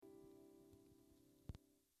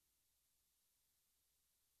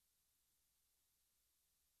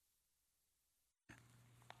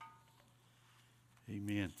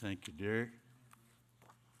Amen. Thank you, Derek.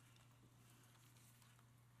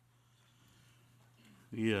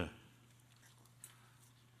 Yeah.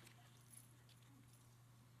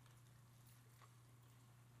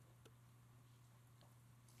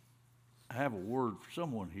 I have a word for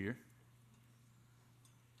someone here.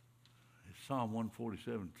 It's Psalm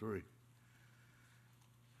 147:3.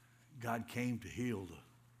 God came to heal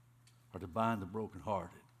or to bind the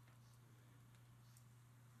brokenhearted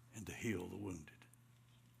and to heal the wounded.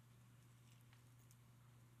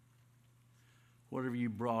 Whatever you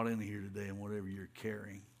brought in here today and whatever you're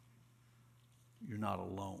carrying, you're not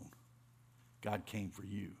alone. God came for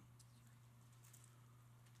you.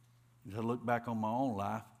 As I look back on my own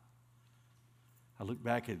life, I look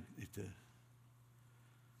back at the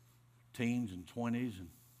teens and 20s and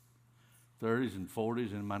 30s and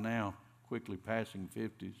 40s and my now quickly passing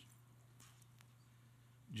 50s.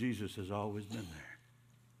 Jesus has always been there.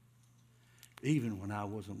 Even when I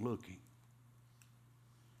wasn't looking,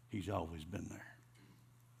 he's always been there.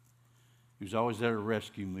 He was always there to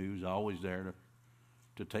rescue me. He was always there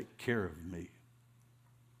to take care of me.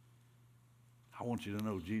 I want you to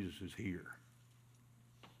know Jesus is here.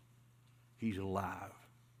 He's alive.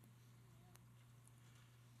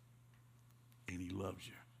 And he loves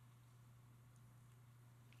you.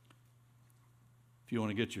 If you want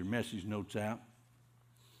to get your message notes out,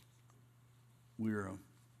 we're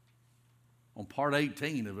on part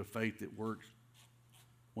 18 of a faith that works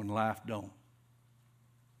when life don't.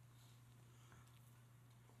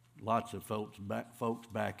 Lots of folks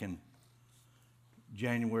back in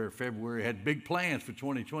January, February had big plans for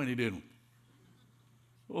 2020, didn't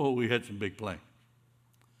we? Oh, we had some big plans.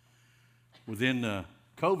 Within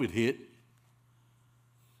COVID hit,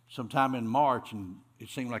 sometime in March, and it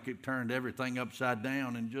seemed like it turned everything upside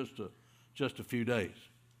down in just a few days.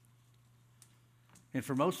 And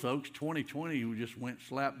for most folks, 2020 just went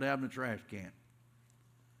slap dab in the trash can.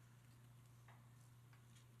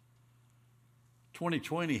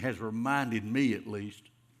 2020 has reminded me, at least,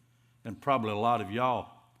 and probably a lot of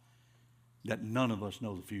y'all, that none of us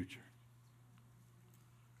know the future.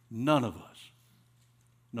 None of us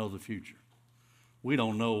know the future. We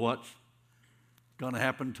don't know what's going to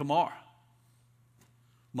happen tomorrow,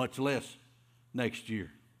 much less next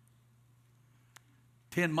year.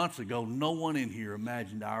 10 months ago, no one in here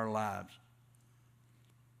imagined our lives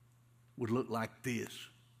would look like this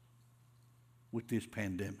with this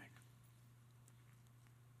pandemic.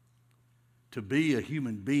 To be a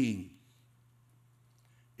human being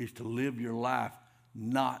is to live your life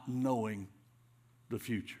not knowing the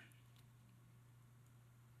future.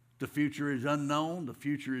 The future is unknown. The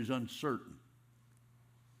future is uncertain.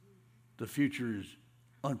 The future is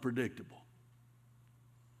unpredictable.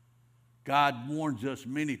 God warns us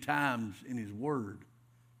many times in his word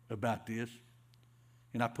about this,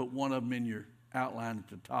 and I put one of them in your outline at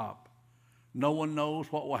the top. No one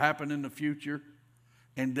knows what will happen in the future,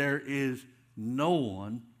 and there is no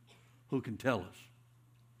one who can tell us.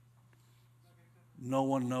 No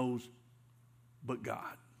one knows but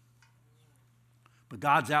God. But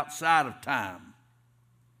God's outside of time.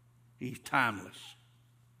 He's timeless.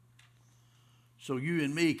 So you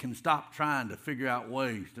and me can stop trying to figure out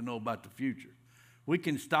ways to know about the future. We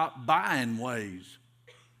can stop buying ways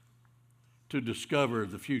to discover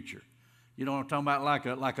the future. You know what I'm talking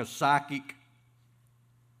about? Like a psychic.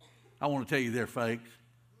 I want to tell you they're fakes.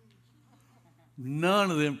 None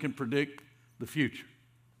of them can predict the future.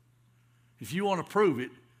 If you want to prove it,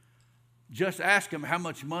 just ask them how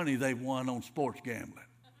much money they've won on sports gambling.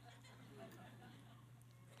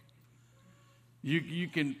 You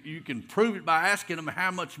can prove it by asking them how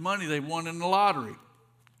much money they won in the lottery.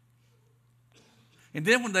 And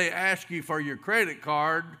then when they ask you for your credit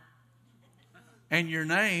card and your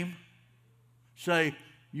name, say,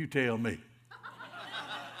 you tell me.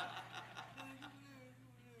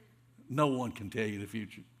 No one can tell you the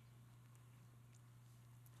future.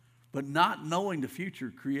 But not knowing the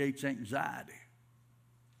future creates anxiety.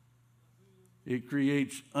 It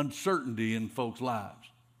creates uncertainty in folks' lives.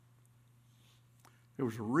 There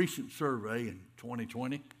was a recent survey in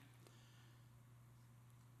 2020.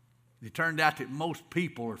 It turned out that most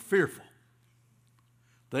people are fearful.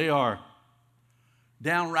 They are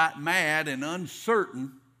downright mad and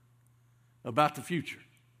uncertain about the future.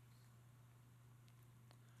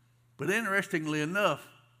 But interestingly enough,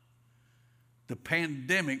 the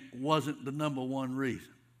pandemic wasn't the number one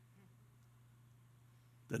reason.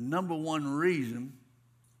 The number one reason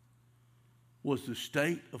was the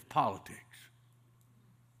state of politics.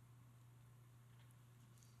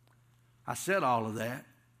 I said all of that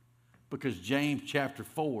because James chapter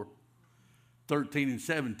 4, 13 and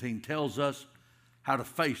 17 tells us how to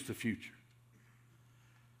face the future,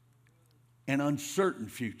 an uncertain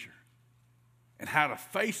future, and how to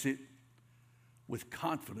face it with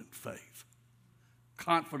confident faith.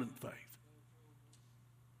 Confident faith.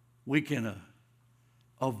 We can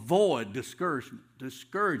avoid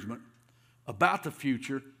discouragement about the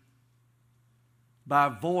future by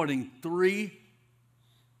avoiding 3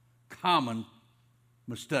 common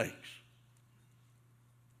mistakes.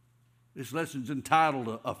 This lesson's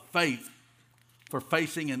entitled A Faith for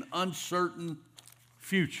Facing an Uncertain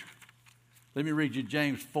Future. Let me read you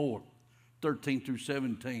James 4, 13 through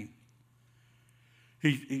 17.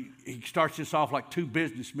 He starts this off like 2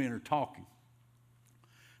 businessmen are talking.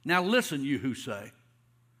 Now listen, you who say,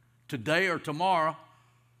 today or tomorrow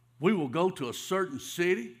we will go to a certain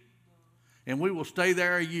city and we will stay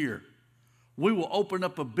there a year. We will open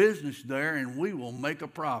up a business there and we will make a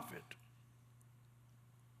profit.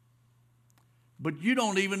 But you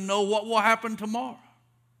don't even know what will happen tomorrow.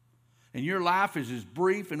 And your life is as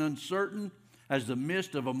brief and uncertain as the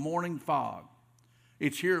mist of a morning fog.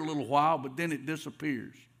 It's here a little while, but then it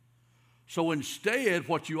disappears. So instead,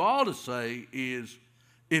 what you ought to say is,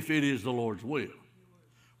 if it is the Lord's will,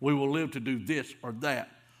 we will live to do this or that.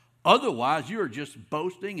 Otherwise, you're just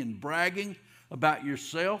boasting and bragging about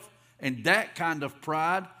yourself, and that kind of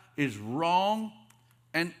pride is wrong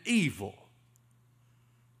and evil.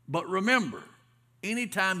 But remember,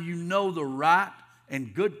 anytime you know the right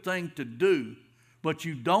and good thing to do, but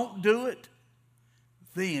you don't do it,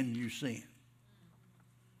 then you sin.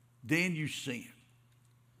 Then you sin.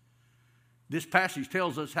 This passage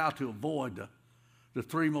tells us how to avoid the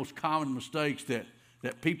 3 most common mistakes that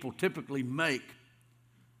people typically make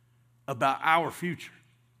about our future.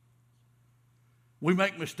 We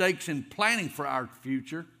make mistakes in planning for our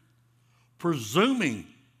future, presuming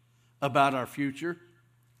about our future,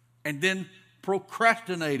 and then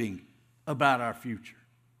procrastinating about our future.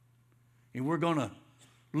 And we're going to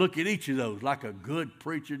look at each of those like a good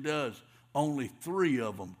preacher does. Only 3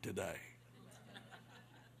 of them today.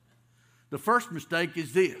 The first mistake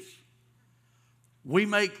is this. We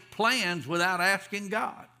make plans without asking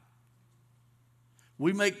God.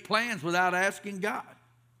 We make plans without asking God.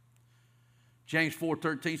 James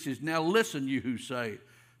 4:13 says, now listen, you who say,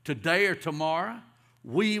 today or tomorrow,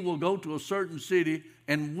 we will go to a certain city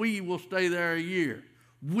and we will stay there a year.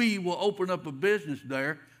 We will open up a business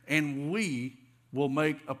there and we will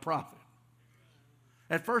make a profit.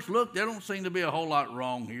 At first look, there don't seem to be a whole lot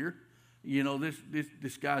wrong here. You know,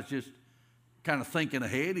 this guy's just kind of thinking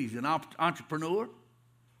ahead. He's an entrepreneur,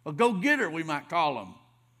 a go-getter, we might call him,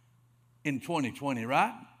 in 2020,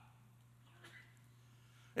 right?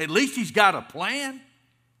 At least he's got a plan.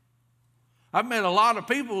 I've met a lot of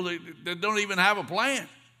people that don't even have a plan.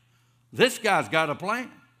 This guy's got a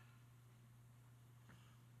plan.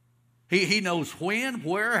 He knows when,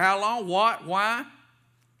 where, how long, what, why,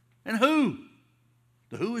 and who.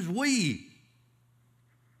 The who is we.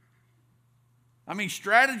 I mean,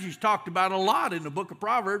 strategy's talked about a lot in the book of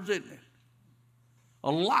Proverbs, isn't it?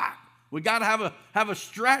 A lot. We got to have a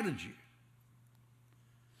strategy.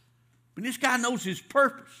 But this guy knows his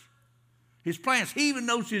purpose, his plans. He even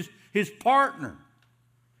knows his partner,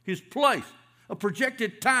 his place, a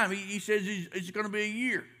projected time. He says it's going to be a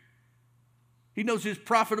year. He knows his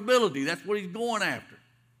profitability. That's what he's going after.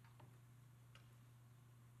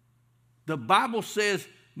 The Bible says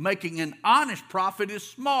making an honest profit is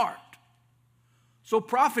smart. So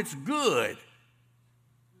profit's good.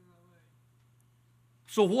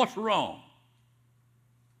 So what's wrong?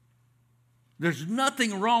 There's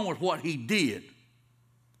nothing wrong with what he did.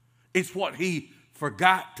 It's what he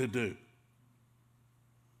forgot to do.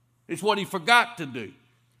 It's what he forgot to do.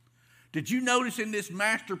 Did you notice in this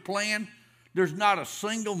master plan, there's not a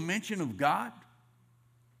single mention of God?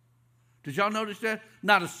 Did y'all notice that?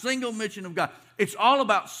 Not a single mention of God. It's all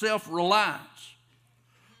about self-reliance.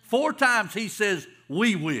 4 times he says,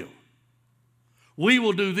 we will. We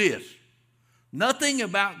will do this. Nothing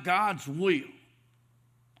about God's will.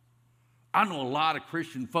 I know a lot of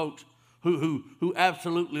Christian folks who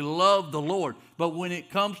absolutely love the Lord, but when it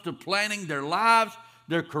comes to planning their lives,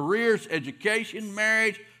 their careers, education,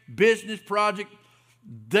 marriage, business project,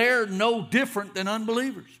 they're no different than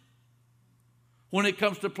unbelievers. When it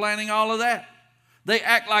comes to planning all of that, they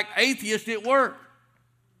act like atheists at work.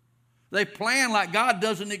 They plan like God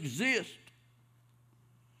doesn't exist.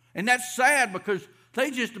 And that's sad because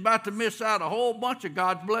they're just about to miss out a whole bunch of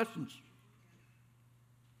God's blessings.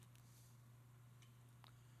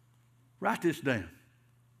 Write this down.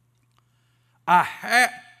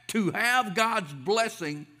 To have God's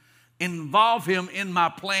blessing involve Him in my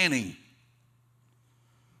planning.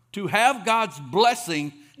 To have God's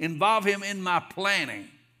blessing involve him in my planning.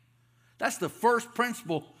 That's the first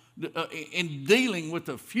principle in dealing with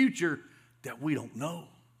the future that we don't know,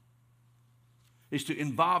 is to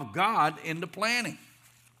involve God in the planning.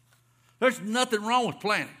 There's nothing wrong with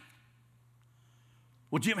planning.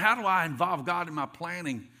 Well, Jim, how do I involve God in my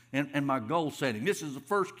planning and my goal setting? This is the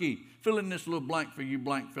first key. Fill in this little blank for you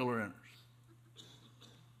blank filler inners.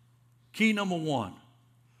 Key number 1,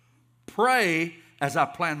 pray as I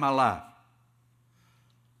plan my life.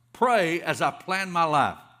 Pray as I plan my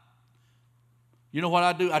life. You know what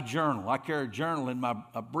I do? I journal. I carry a journal in my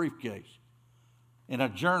briefcase, and I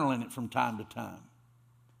journal in it from time to time.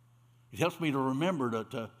 It helps me to remember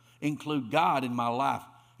to include God in my life.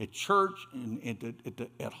 At church,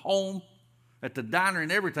 at home, at the diner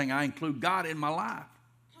and everything, I include God in my life.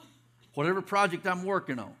 Whatever project I'm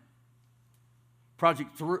working on.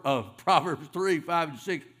 Proverbs 3, 5, and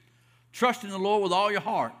 6. Trust in the Lord with all your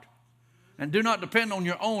heart, and do not depend on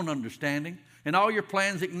your own understanding. In all your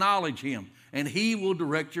plans acknowledge him, and he will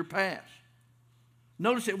direct your paths.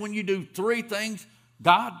 Notice that when you do 3 things,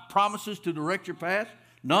 God promises to direct your path.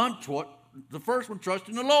 The first one, trust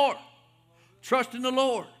in the Lord. Trust in the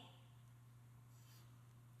Lord.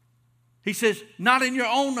 He says, not in your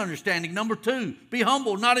own understanding. Number 2, be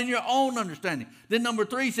humble, not in your own understanding. Then number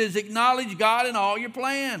 3 says, acknowledge God in all your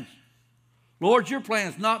plans. Lord, your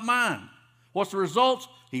plans, not mine. What's the results?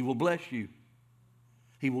 He will bless you.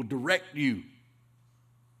 He will direct you.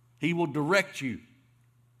 He will direct you.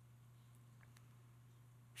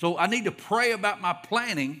 So I need to pray about my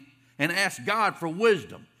planning and ask God for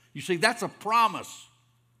wisdom. You see, that's a promise.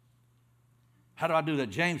 How do I do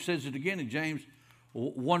that? James says it again in James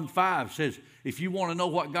 1:5 says, if you want to know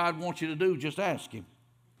what God wants you to do, just ask him.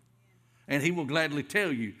 And he will gladly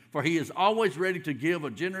tell you, for he is always ready to give a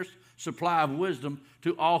generous supply of wisdom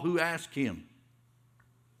to all who ask him.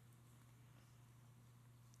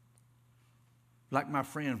 Like my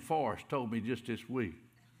friend Forrest told me just this week.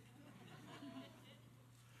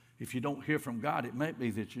 If you don't hear from God, it may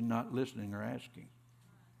be that you're not listening or asking.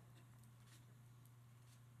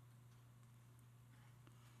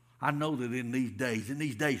 I know that in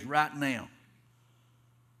these days right now,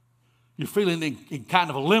 you're feeling in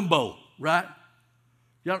kind of a limbo, right?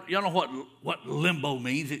 Y'all know what limbo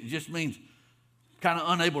means? It just means kind of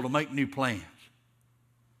unable to make new plans.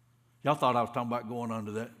 Y'all thought I was talking about going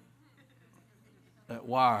under that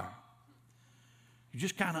wire. You're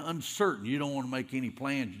just kind of uncertain. You don't want to make any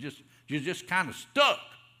plans. You're just kind of stuck.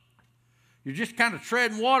 You're just kind of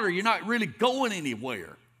treading water. You're not really going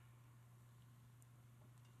anywhere.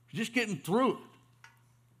 You're just getting through it.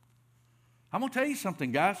 I'm going to tell you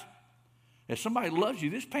something, guys. If somebody loves you,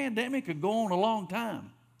 this pandemic could go on a long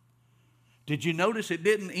time. Did you notice it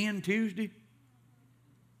didn't end Tuesday?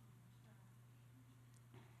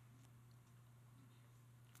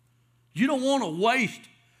 You don't want to waste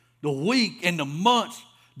the week and the months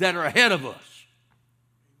that are ahead of us.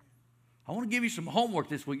 I want to give you some homework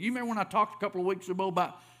this week. You remember when I talked a couple of weeks ago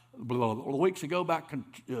about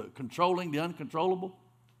controlling the uncontrollable?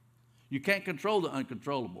 You can't control the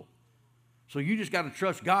uncontrollable. So you just got to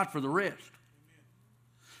trust God for the rest.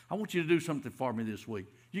 I want you to do something for me this week.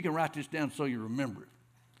 You can write this down so you remember it.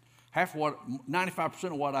 95%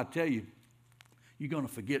 of what I tell you, you're going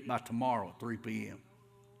to forget by tomorrow at 3 p.m.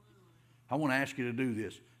 I want to ask you to do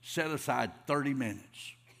this. Set aside 30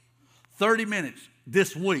 minutes. 30 minutes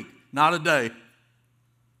this week, not a day.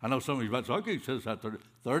 I know some of you are about to say, okay, set aside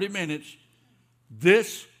 30 minutes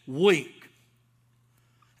this week.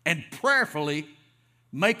 And prayerfully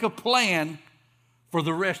make a plan for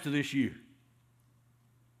the rest of this year.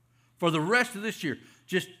 For the rest of this year.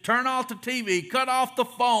 Just turn off the TV, cut off the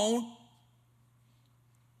phone,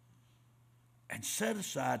 and set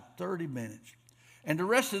aside 30 minutes. And the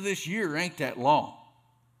rest of this year ain't that long.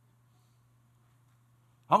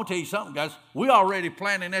 I'm going to tell you something, guys. We're already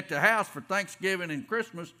planning at the house for Thanksgiving and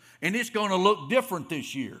Christmas, and it's going to look different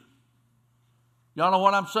this year. Y'all know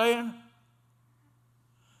what I'm saying?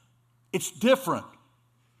 It's different.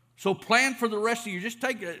 So plan for the rest of the year. Just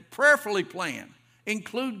take it, prayerfully plan.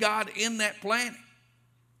 Include God in that planning.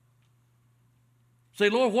 Say,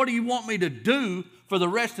 Lord, what do you want me to do for the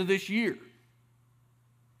rest of this year?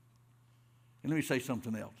 And let me say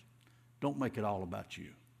something else. Don't make it all about you.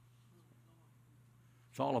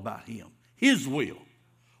 It's all about him. His will.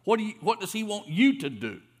 What does he want you to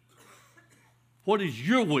do? What is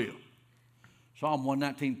your will? Psalm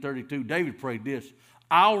 119:32, David prayed this.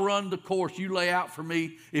 I'll run the course you lay out for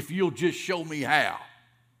me if you'll just show me how.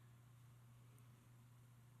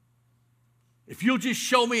 If you'll just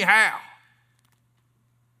show me how.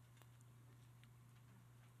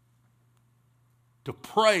 To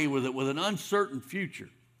pray with an uncertain future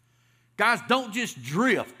Guys, don't just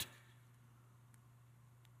drift.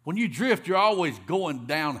 When you drift, you're always going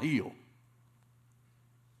downhill.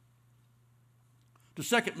 The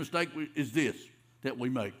second mistake is this that we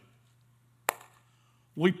make.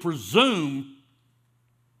 We presume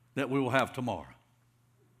that we will have tomorrow.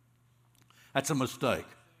 That's a mistake.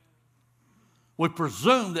 We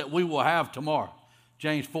presume that we will have tomorrow.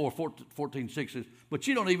 James 4:14-6 says, but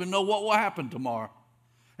you don't even know what will happen tomorrow.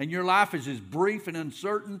 And your life is as brief and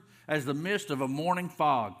uncertain as the mist of a morning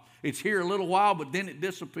fog. It's here a little while, but then it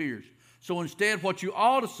disappears. So instead, what you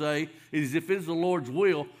ought to say is, if it's the Lord's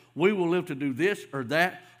will, we will live to do this or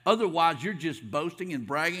that. Otherwise, you're just boasting and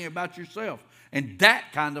bragging about yourself. And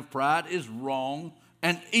that kind of pride is wrong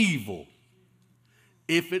and evil.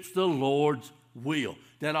 If it's the Lord's will.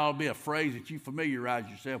 That ought to be a phrase that you familiarize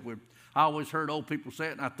yourself with. I always heard old people say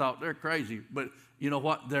it, and I thought they're crazy. But you know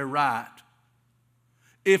what? They're right.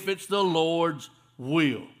 If it's the Lord's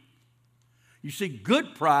will. You see,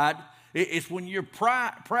 good pride is when you're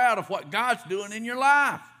proud of what God's doing in your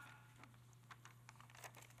life.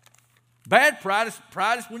 Bad pride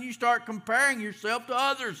is when you start comparing yourself to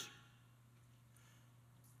others.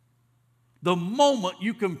 The moment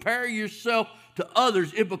you compare yourself to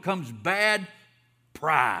others, it becomes bad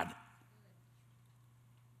pride.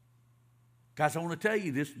 Guys, I want to tell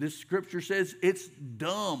you this scripture says it's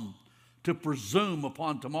dumb to presume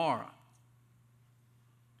upon tomorrow.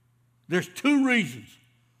 There's two reasons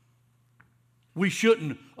we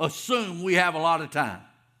shouldn't assume we have a lot of time.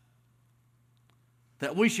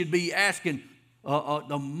 That we should be asking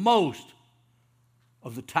the most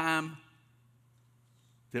of the time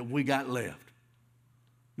that we got left.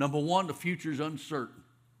 Number one, the future is uncertain.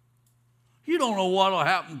 You don't know what will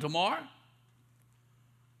happen tomorrow,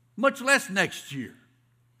 much less next year.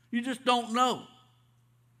 You just don't know.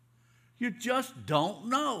 You just don't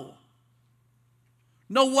know.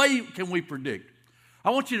 No way can we predict. I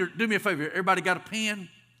want you to do me a favor. Everybody got a pen?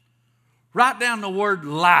 Write down the word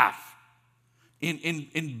life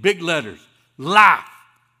in big letters. Life.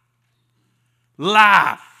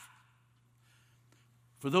 Life.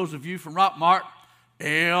 For those of you from Rockmart,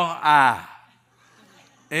 L-I-F-E.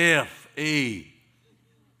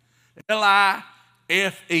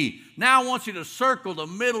 L-I-F-E. Now I want you to circle the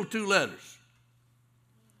middle two letters.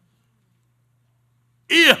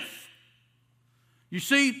 If. You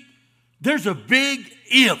see, there's a big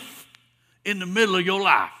if in the middle of your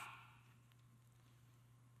life.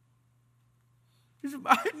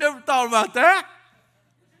 I never thought about that.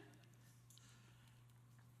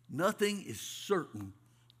 Nothing is certain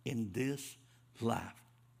in this life.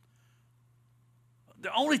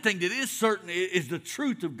 The only thing that is certain is the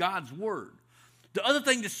truth of God's word. The other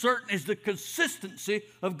thing that's certain is the consistency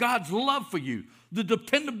of God's love for you, the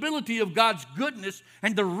dependability of God's goodness,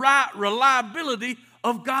 and the reliability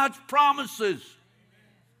of God's promises.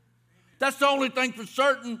 That's the only thing for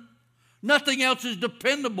certain. Nothing else is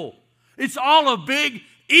dependable. It's all a big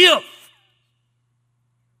if.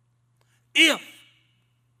 If.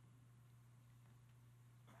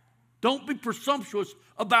 Don't be presumptuous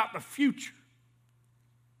about the future.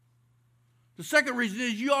 The second reason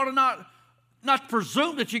is you ought to not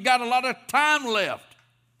presume that you got a lot of time left.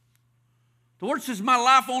 The word says my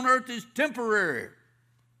life on earth is temporary. It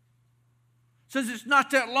says it's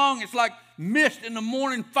not that long. It's like mist in the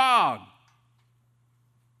morning fog.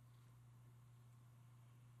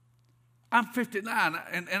 I'm 59,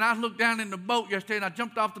 and I looked down in the boat yesterday, and I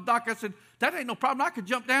jumped off the dock. I said, that ain't no problem. I could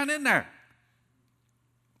jump down in there.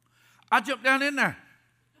 I jumped down in there.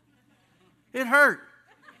 It hurt.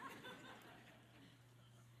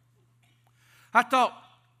 I thought,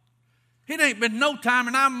 it ain't been no time,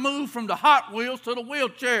 and I moved from the Hot Wheels to the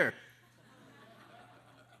wheelchair.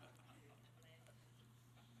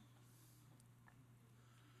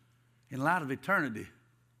 In light of eternity,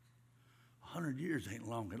 100 years ain't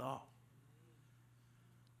long at all.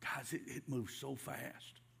 Guys, it moves so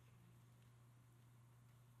fast.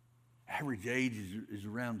 Average age is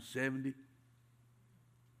around 70.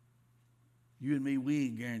 You and me, we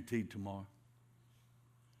ain't guaranteed tomorrow.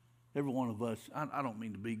 Every one of us, I don't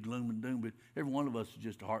mean to be gloom and doom, but every one of us is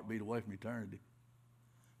just a heartbeat away from eternity.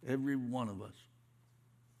 Every one of us.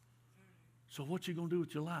 So what you going to do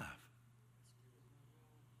with your life?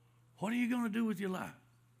 What are you going to do with your life?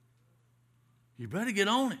 You better get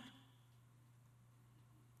on it.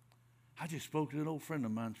 I just spoke to an old friend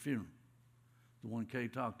of mine's funeral, the one Kay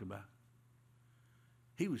talked about.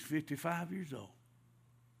 He was 55 years old.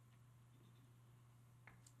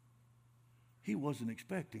 He wasn't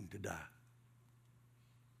expecting to die.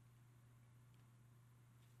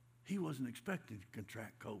 He wasn't expecting to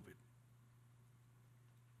contract COVID.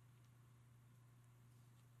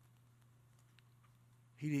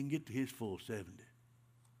 he didn't get to his full 70.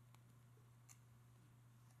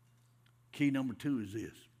 Key number 2 is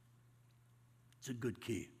this. It's a good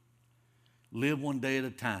key. Live one day at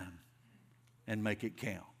a time and make it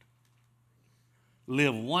count.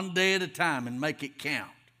 Live one day at a time and make it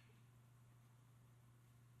count.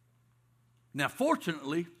 Now,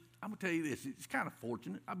 fortunately, I'm going to tell you this. It's kind of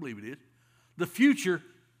fortunate. I believe it is. The future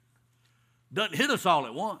doesn't hit us all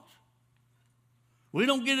at once. We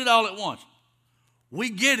don't get it all at once. We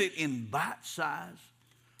get it in bite-sized,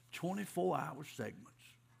 24-hour segments.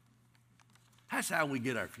 That's how we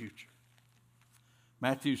get our future.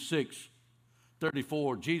 Matthew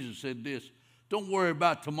 6:34, Jesus said this, don't worry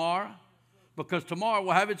about tomorrow, because tomorrow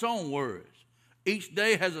will have its own worries. Each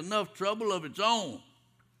day has enough trouble of its own.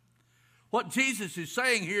 What Jesus is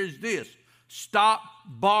saying here is this, stop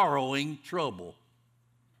borrowing trouble.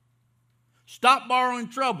 Stop borrowing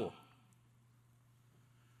trouble.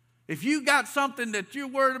 If you got something that you're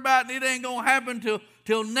worried about and it ain't going to happen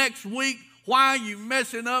till next week, why are you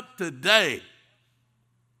messing up today?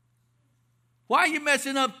 Why are you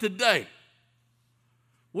messing up today?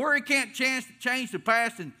 Worry can't change the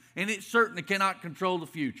past, and it certainly cannot control the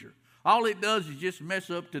future. All it does is just mess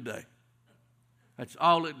up today. That's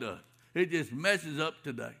all it does. It just messes up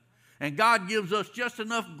today. And God gives us just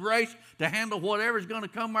enough grace to handle whatever's going to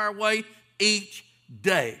come our way each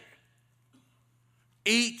day.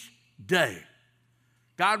 Each day.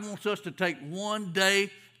 God wants us to take one day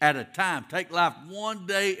at a time. Take life one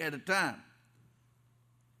day at a time.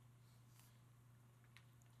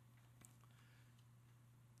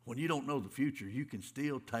 When you don't know the future, you can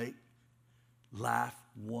still take life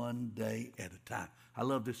one day at a time. I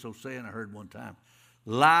love this old saying I heard one time.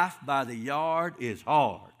 Life by the yard is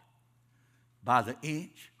hard. By the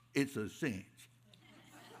inch, it's a cinch.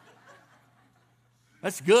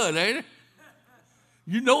 That's good, ain't it?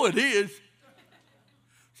 You know it is.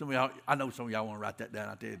 Some of y'all, I know some of y'all want to write that down.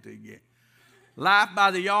 I'll tell it to you again. Life by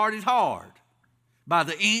the yard is hard. By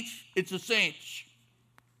the inch, it's a cinch.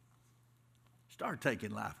 Start taking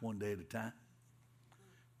life one day at a time.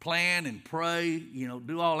 Plan and pray,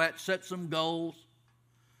 do all that. Set some goals.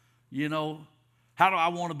 How do I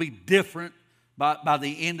want to be different by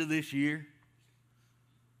the end of this year?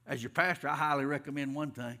 As your pastor, I highly recommend one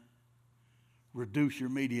thing. Reduce your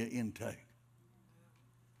media intake.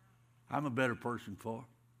 I'm a better person for it.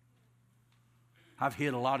 I've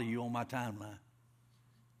hit a lot of you on my timeline.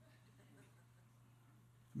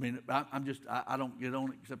 I mean, I don't get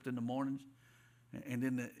on it except in the mornings and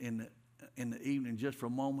in the evening just for a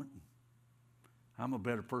moment. I'm a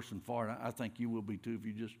better person for it. I think you will be too if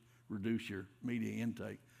you just reduce your media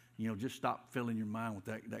intake. Just stop filling your mind with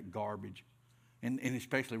that garbage. And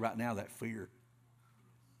especially right now, that fear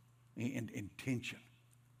and tension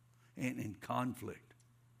and conflict.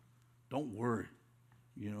 Don't worry.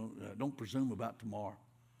 Don't presume about tomorrow.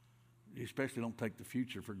 Especially don't take the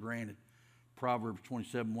future for granted. Proverbs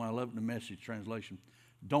 27:1, the Message translation.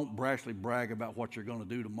 Don't brashly brag about what you're going to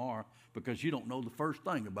do tomorrow because you don't know the first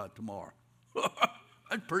thing about tomorrow.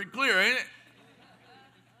 That's pretty clear, ain't it?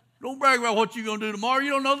 Don't brag about what you're going to do tomorrow.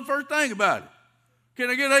 You don't know the first thing about it. Can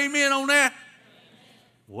I get amen on that?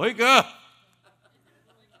 Wake up.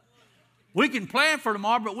 We can plan for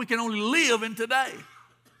tomorrow, but we can only live in today.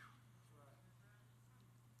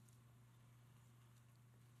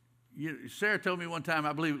 Sarah told me one time,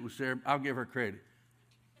 I believe it was Sarah, I'll give her credit.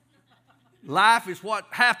 Life is what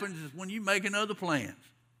happens is when you making other plans.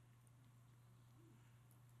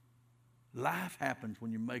 Life happens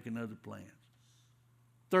when you're making other plans.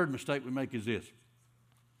 Third mistake we make is this.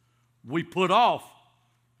 We put off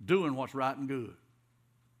doing what's right and good.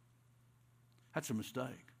 That's a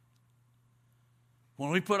mistake. When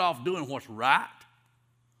we put off doing what's right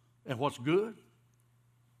and what's good,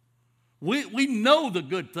 we know the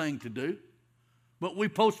good thing to do, but we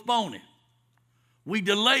postpone it. We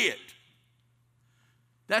delay it.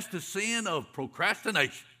 That's the sin of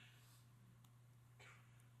procrastination.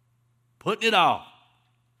 Putting it off.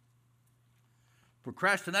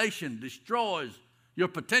 Procrastination destroys your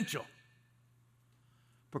potential.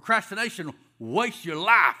 Procrastination wastes your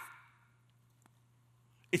life.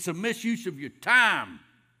 It's a misuse of your time.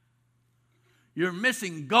 You're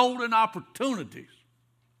missing golden opportunities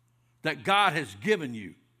that God has given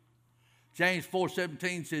you. James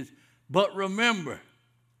 4:17 says, but remember,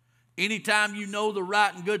 anytime you know the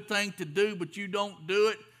right and good thing to do, but you don't do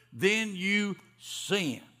it, then you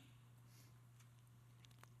sin.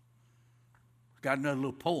 Got another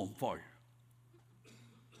little poem for you.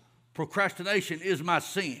 Procrastination is my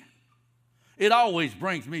sin. It always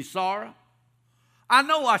brings me sorrow. I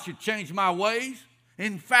know I should change my ways.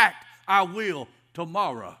 In fact, I will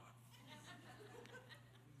tomorrow.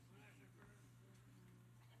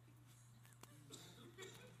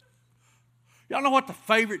 Y'all know what the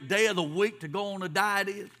favorite day of the week to go on a diet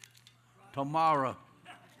is? Tomorrow.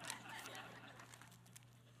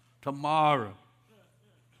 Tomorrow.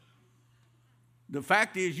 The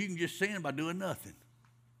fact is, you can just sin by doing nothing.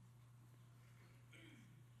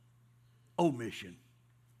 Omission,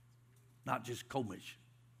 not just commission.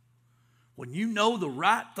 When you know the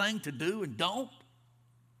right thing to do and don't,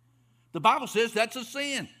 the Bible says that's a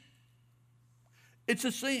sin. It's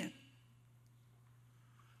a sin.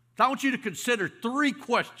 So I want you to consider 3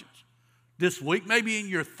 questions this week, maybe in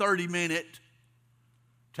your 30-minute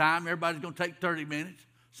time. Everybody's going to take 30 minutes.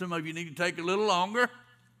 Some of you need to take a little longer.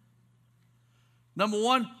 Number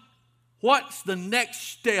 1, what's the next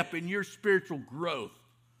step in your spiritual growth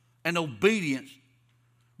and obedience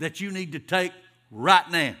that you need to take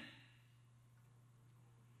right now?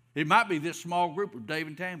 It might be this small group of Dave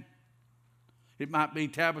and Tammy. It might be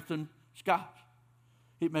Tabitha and Scott.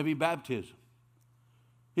 It may be baptism.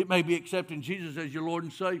 It may be accepting Jesus as your Lord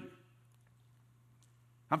and Savior.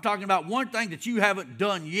 I'm talking about one thing that you haven't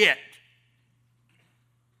done yet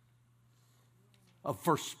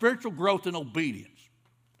for spiritual growth and obedience.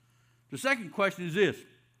 The second question is this.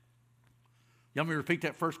 You want me to repeat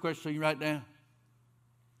that first question so you write it down?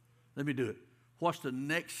 Let me do it. What's the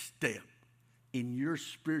next step in your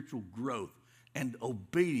spiritual growth and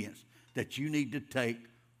obedience that you need to take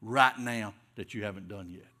right now that you haven't done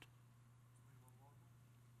yet?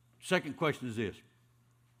 Second question is this.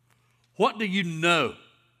 What do you know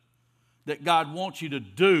that God wants you to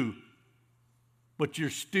do, but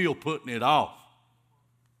you're still putting it off?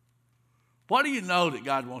 What do you know that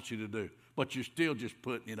God wants you to do, but you're still just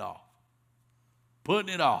putting it off?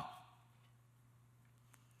 Putting it off.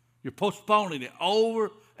 You're postponing it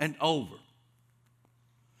over and over.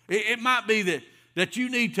 It might be that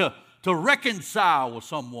you need to reconcile with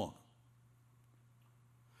someone.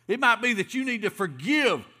 It might be that you need to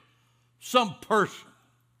forgive some person.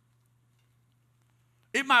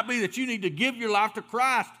 It might be that you need to give your life to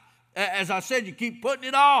Christ. As I said, you keep putting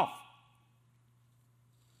it off.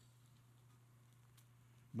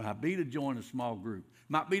 It might be to join a small group.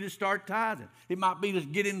 It might be to start tithing. It might be to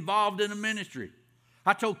get involved in a ministry.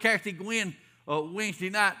 I told Kathy Gwynn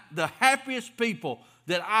Wednesday night, the happiest people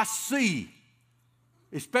that I see,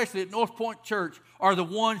 especially at North Point Church, are the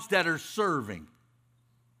ones that are serving.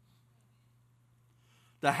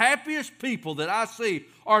 The happiest people that I see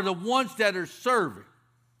are the ones that are serving.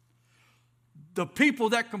 The people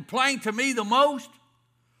that complain to me the most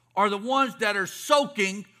are the ones that are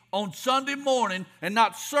soaking on Sunday morning and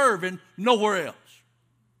not serving nowhere else.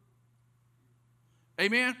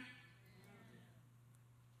 Amen?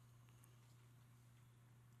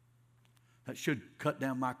 That should cut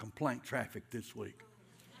down my complaint traffic this week.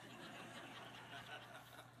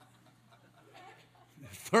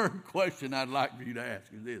 The third question I'd like for you to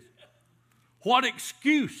ask is this. What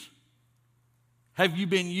excuse have you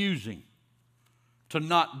been using to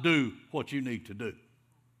not do what you need to do?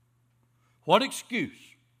 What excuse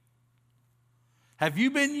have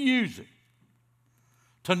you been using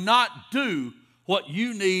to not do what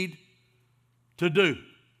you need to do?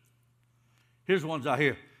 Here's the ones I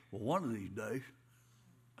hear. Well, one of these days,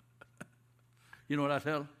 you know what I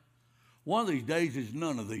tell them? One of these days is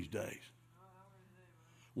none of these days.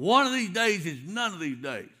 One of these days is none of these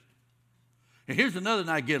days. And here's another one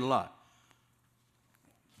I get a lot.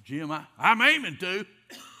 Jim, I'm aiming to.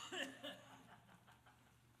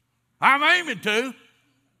 I'm aiming to.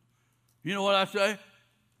 You know what I say?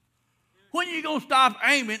 When are you going to stop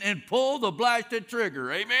aiming and pull the blasted trigger?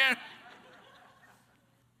 Amen?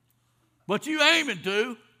 But you aiming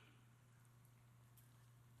to.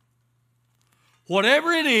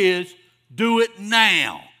 Whatever it is, do it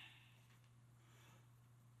now.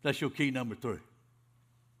 That's your key number 3.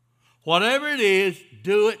 Whatever it is,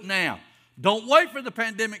 do it now. Don't wait for the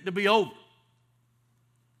pandemic to be over.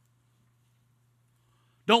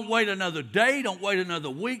 Don't wait another day. Don't wait another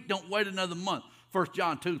week. Don't wait another month. 1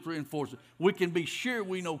 John 2, 3, and 4 says, we can be sure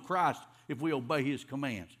we know Christ if we obey his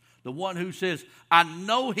commands. The one who says, I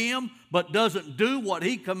know him, but doesn't do what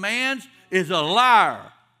he commands is a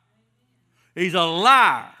liar. He's a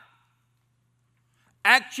liar.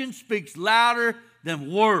 Action speaks louder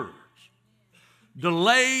than words.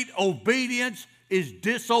 Delayed obedience is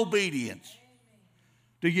disobedience.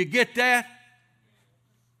 Do you get that?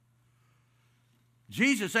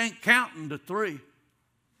 Jesus ain't counting to 3.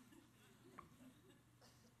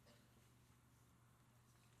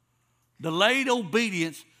 Delayed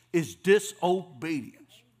obedience is disobedience.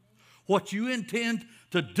 What you intend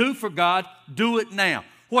to do for God, do it now.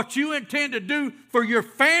 What you intend to do for your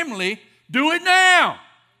family, do it now.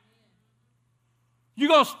 You're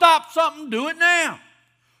going to stop something, do it now.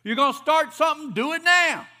 You're going to start something, do it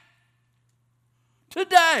now.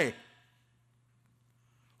 Today.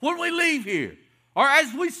 When we leave here, or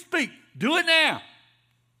as we speak, do it now.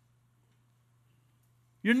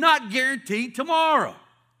 You're not guaranteed tomorrow.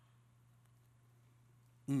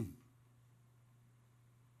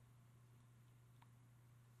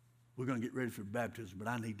 We're going to get ready for baptism, but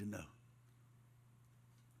I need to know.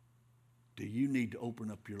 Do you need to open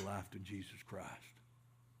up your life to Jesus Christ?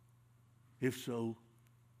 If so,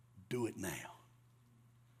 do it now.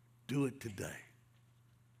 Do it today.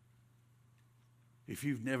 If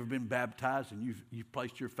you've never been baptized and you've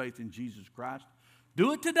placed your faith in Jesus Christ,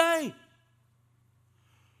 do it today.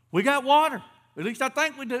 We got water. At least I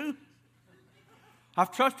think we do.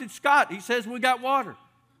 I've trusted Scott. He says we got water.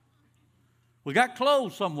 We got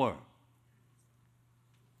clothes somewhere.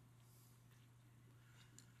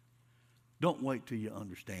 Don't wait till you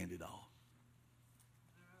understand it all.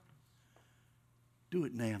 Do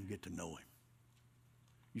it now and get to know Him.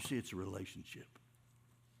 You see, it's a relationship.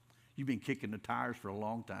 You've been kicking the tires for a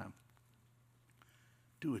long time.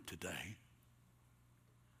 Do it today.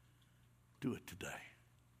 Do it today.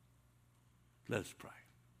 Let us pray.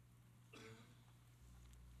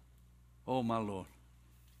 Oh, my Lord.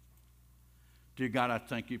 Dear God, I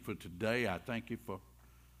thank you for today. I thank you for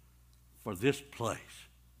this place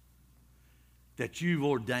that you've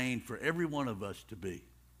ordained for every one of us to be.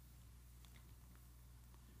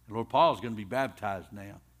 And Lord, Paul's going to be baptized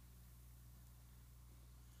now.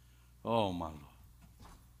 Oh, my Lord.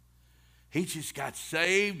 He just got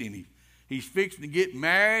saved and he's fixing to get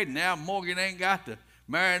married, and now Morgan ain't got to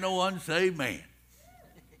marry no unsaved man.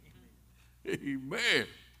 Amen.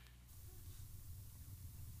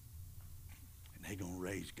 And they're going to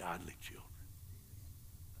raise godly children.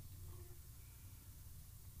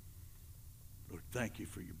 Lord, thank you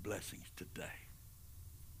for your blessings today.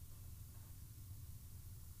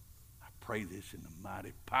 I pray this in the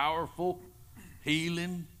mighty, powerful,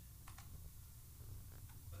 healing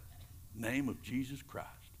name of Jesus Christ.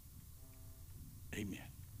 Amen.